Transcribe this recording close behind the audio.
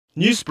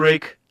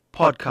Newsbreak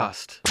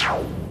Podcast.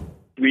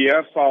 We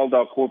have filed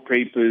our court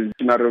papers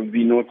out of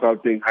the North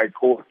Gauteng High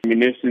Court.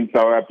 In essence,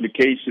 our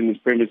application is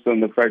premised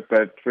on the fact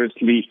that,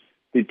 firstly,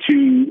 the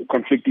two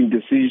conflicting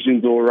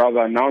decisions, or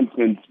rather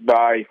announcements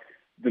by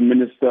the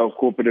Minister of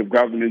Co-operative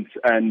Governance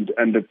and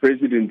the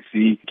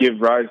Presidency, give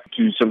rise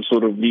to some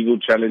sort of legal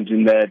challenge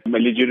in that a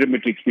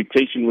legitimate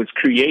expectation was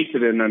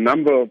created in a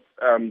number of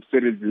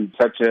citizens,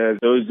 such as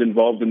those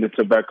involved in the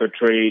tobacco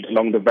trade,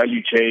 along the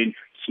value chain,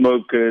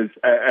 smokers,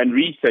 and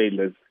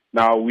retailers.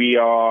 Now, we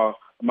are,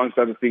 amongst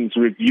other things,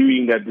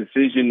 reviewing that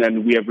decision,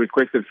 and we have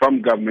requested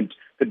from government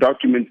the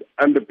documents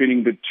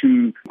underpinning the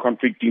two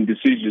conflicting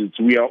decisions.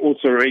 We are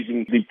also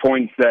raising the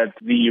point that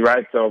the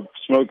rights of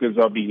smokers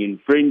are being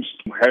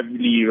infringed,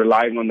 heavily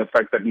relying on the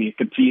fact that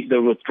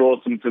the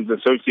withdrawal symptoms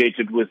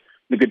associated with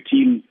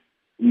nicotine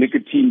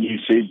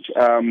usage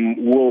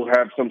will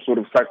have some sort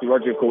of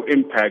psychological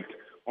impact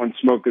on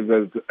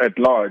smokers at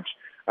large.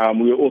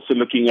 We are also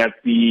looking at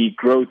the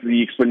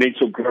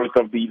exponential growth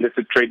of the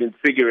illicit trade in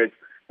cigarettes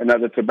and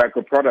other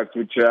tobacco products,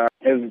 which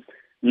has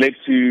led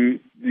to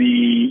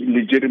the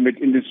legitimate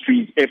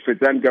industry's efforts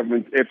and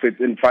government's efforts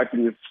in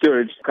fighting the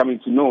scourge coming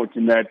to naught,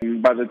 in that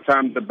by the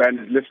time the ban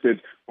is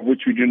lifted, of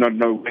which we do not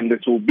know when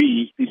this will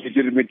be, the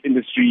legitimate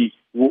industry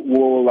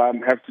will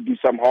have to do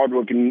some hard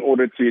work in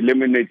order to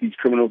eliminate these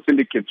criminal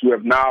syndicates who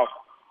have now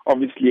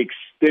obviously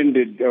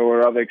extended or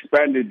rather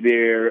expanded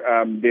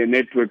their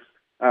networks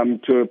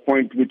to a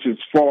point which is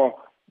far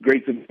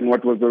greater than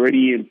what was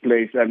already in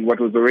place and what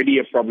was already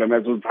a problem,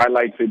 as was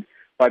highlighted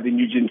by the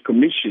Nugent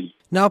Commission.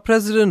 Now,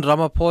 President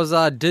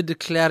Ramaphosa did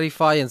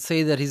clarify and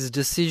say that his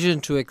decision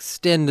to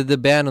extend the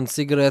ban on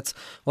cigarettes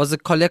was a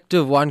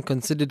collective one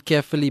considered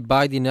carefully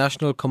by the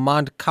National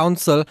Command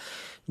Council.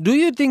 Do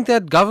you think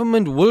that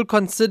government will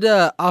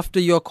consider, after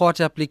your court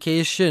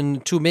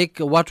application, to make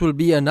what will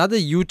be another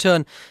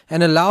U-turn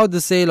and allow the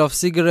sale of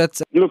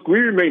cigarettes? Look, we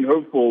remain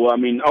hopeful. I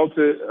mean,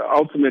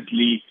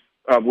 ultimately,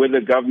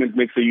 whether government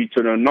makes a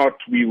U-turn or not,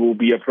 we will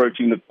be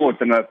approaching the court,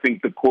 and I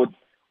think the court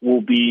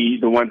will be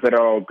the ones that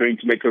are going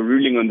to make a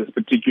ruling on this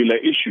particular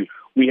issue.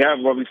 We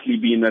have obviously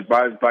been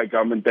advised by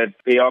government that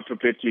they are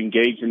prepared to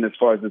engage in as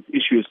far as this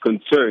issue is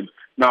concerned.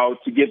 Now,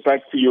 to get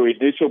back to your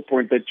initial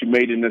point that you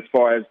made in as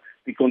far as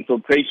the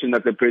consultation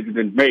that the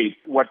President made,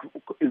 what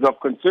is of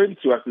concern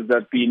to us is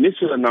that the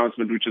initial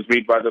announcement, which was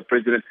made by the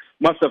President,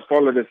 must have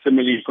followed a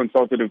similarly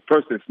consultative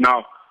process.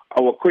 Now,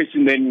 our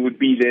question then would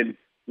be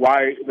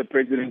why the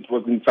President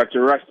was in such a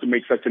rush to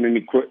make such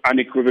an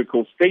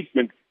unequivocal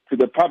statement to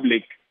the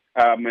public,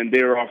 and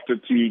thereafter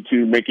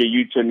to make a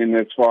U-turn in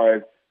as far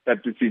as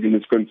that decision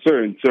is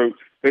concerned. So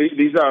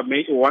these are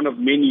one of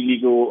many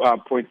legal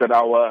points that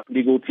our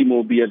legal team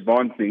will be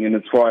advancing in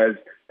as far as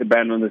the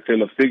ban on the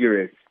sale of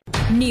cigarettes.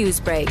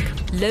 Newsbreak,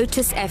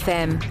 Lotus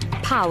FM,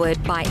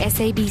 powered by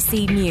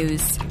SABC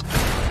News.